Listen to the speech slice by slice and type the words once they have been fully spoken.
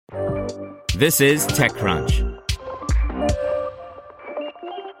This is TechCrunch.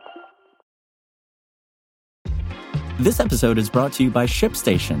 This episode is brought to you by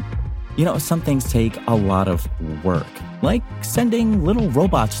ShipStation. You know, some things take a lot of work, like sending little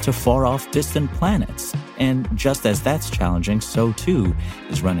robots to far-off distant planets. And just as that's challenging, so too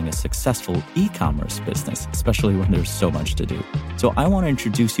is running a successful e-commerce business, especially when there's so much to do. So I want to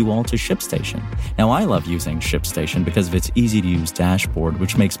introduce you all to ShipStation. Now, I love using ShipStation because of its easy-to-use dashboard,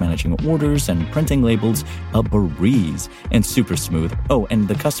 which makes managing orders and printing labels a breeze and super smooth. Oh, and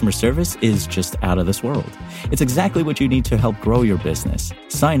the customer service is just out of this world. It's exactly what you need to help grow your business.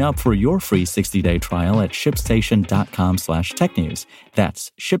 Sign up for your free 60-day trial at shipstation.com/technews.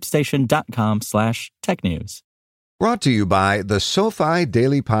 That's shipstation.com/technews. Brought to you by the SoFi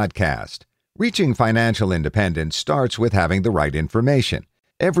Daily Podcast. Reaching financial independence starts with having the right information.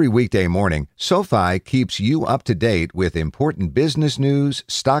 Every weekday morning, SoFi keeps you up to date with important business news,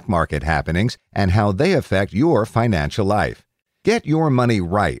 stock market happenings, and how they affect your financial life. Get your money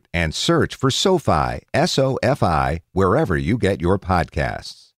right and search for SoFi, S-O-F-I, wherever you get your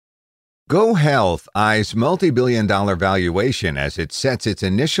podcasts. GoHealth eyes multibillion-dollar valuation as it sets its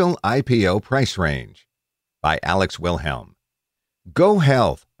initial IPO price range. By Alex Wilhelm.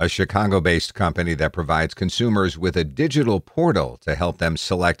 GoHealth, a Chicago-based company that provides consumers with a digital portal to help them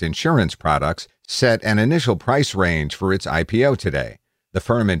select insurance products, set an initial price range for its IPO today. The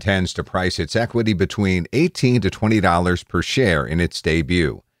firm intends to price its equity between $18 to $20 per share in its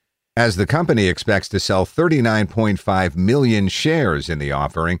debut. As the company expects to sell 39.5 million shares in the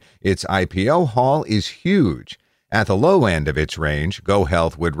offering, its IPO haul is huge. At the low end of its range,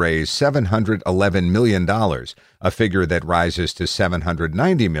 GoHealth would raise $711 million, a figure that rises to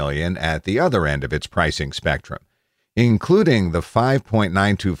 $790 million at the other end of its pricing spectrum. Including the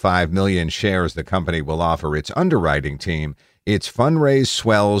 5.925 million shares the company will offer its underwriting team, its fundraise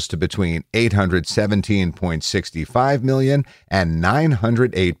swells to between $817.65 million and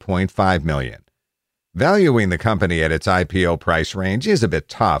 $908.5 million. Valuing the company at its IPO price range is a bit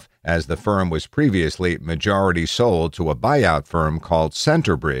tough, as the firm was previously majority sold to a buyout firm called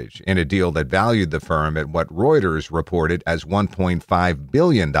Centerbridge in a deal that valued the firm at what Reuters reported as $1.5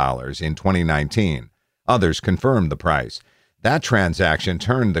 billion in 2019. Others confirmed the price. That transaction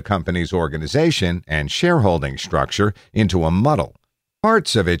turned the company's organization and shareholding structure into a muddle.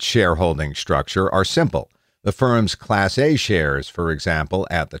 Parts of its shareholding structure are simple. The firm's Class A shares, for example,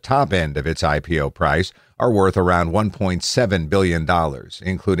 at the top end of its IPO price, are worth around $1.7 billion,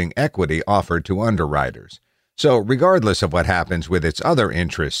 including equity offered to underwriters. So, regardless of what happens with its other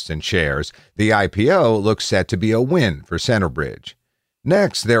interests and shares, the IPO looks set to be a win for Centerbridge.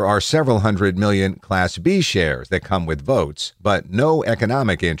 Next, there are several hundred million Class B shares that come with votes, but no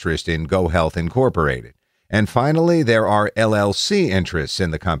economic interest in GoHealth Incorporated. And finally, there are LLC interests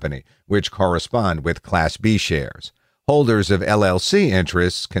in the company, which correspond with Class B shares. Holders of LLC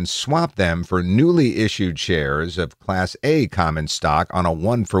interests can swap them for newly issued shares of Class A common stock on a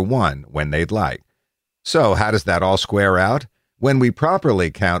one-for-one when they'd like. So how does that all square out? When we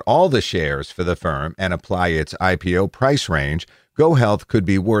properly count all the shares for the firm and apply its IPO price range, GoHealth could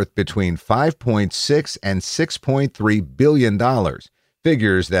be worth between $5.6 and $6.3 billion.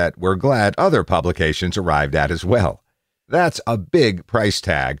 Figures that we're glad other publications arrived at as well. That's a big price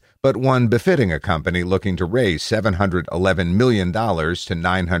tag, but one befitting a company looking to raise $711 million to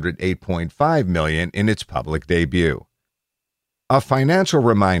 $908.5 million in its public debut. A financial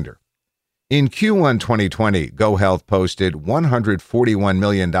reminder. In Q1 2020, GoHealth posted $141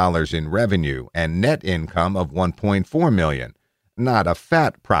 million in revenue and net income of $1.4 million. Not a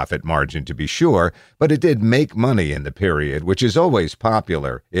fat profit margin, to be sure, but it did make money in the period, which is always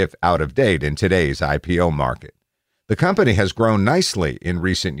popular, if out of date in today's IPO market. The company has grown nicely in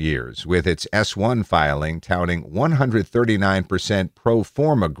recent years, with its S-1 filing touting 139% pro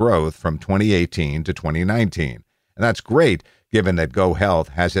forma growth from 2018 to 2019. And that's great, given that GoHealth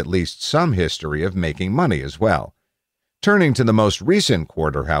has at least some history of making money as well. Turning to the most recent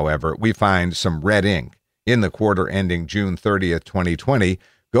quarter, however, we find some red ink. In the quarter ending June 30th, 2020,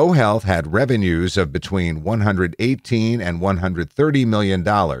 GoHealth had revenues of between $118 and $130 million,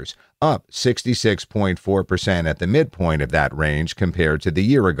 up 66.4% at the midpoint of that range compared to the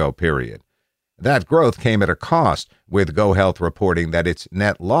year-ago period. That growth came at a cost, with GoHealth reporting that its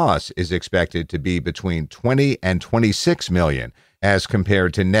net loss is expected to be between $20 and $26 million, as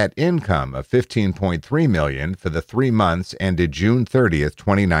compared to net income of $15.3 million for the 3 months ended June 30th,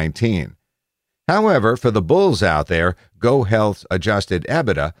 2019. However, for the bulls out there, GoHealth's adjusted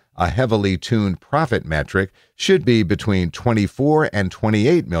EBITDA, a heavily tuned profit metric, should be between $24 and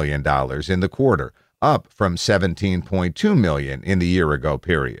 $28 million in the quarter, up from $17.2 million in the year-ago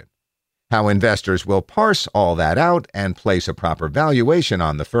period. How investors will parse all that out and place a proper valuation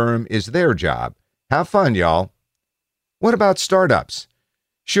on the firm is their job. Have fun, y'all. What about startups?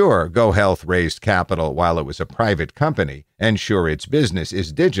 Sure, GoHealth raised capital while it was a private company, and sure, its business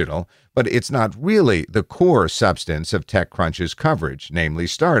is digital, but it's not really the core substance of TechCrunch's coverage, namely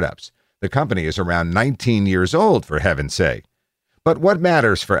startups. The company is around 19 years old, for heaven's sake. But what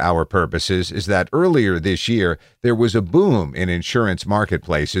matters for our purposes is that earlier this year, there was a boom in insurance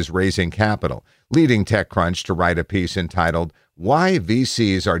marketplaces raising capital, leading TechCrunch to write a piece entitled, "Why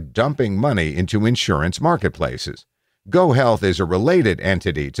VCs Are Dumping Money into Insurance Marketplaces." GoHealth is a related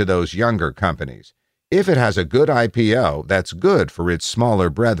entity to those younger companies. If it has a good IPO, that's good for its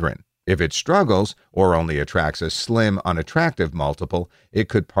smaller brethren. If it struggles or only attracts a slim, unattractive multiple, it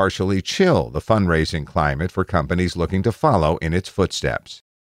could partially chill the fundraising climate for companies looking to follow in its footsteps.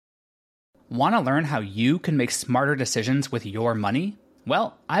 Want to learn how you can make smarter decisions with your money?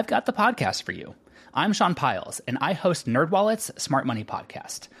 Well, I've got the podcast for you. I'm Sean Piles, and I host NerdWallet's Smart Money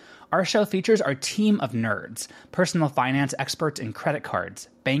Podcast. Our show features our team of nerds, personal finance experts in credit cards,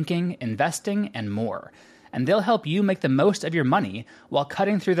 banking, investing, and more. And they'll help you make the most of your money while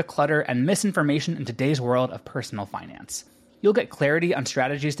cutting through the clutter and misinformation in today's world of personal finance. You'll get clarity on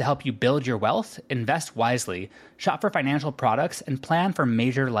strategies to help you build your wealth, invest wisely, shop for financial products, and plan for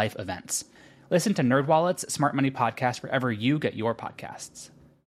major life events. Listen to NerdWallet's Smart Money Podcast wherever you get your podcasts.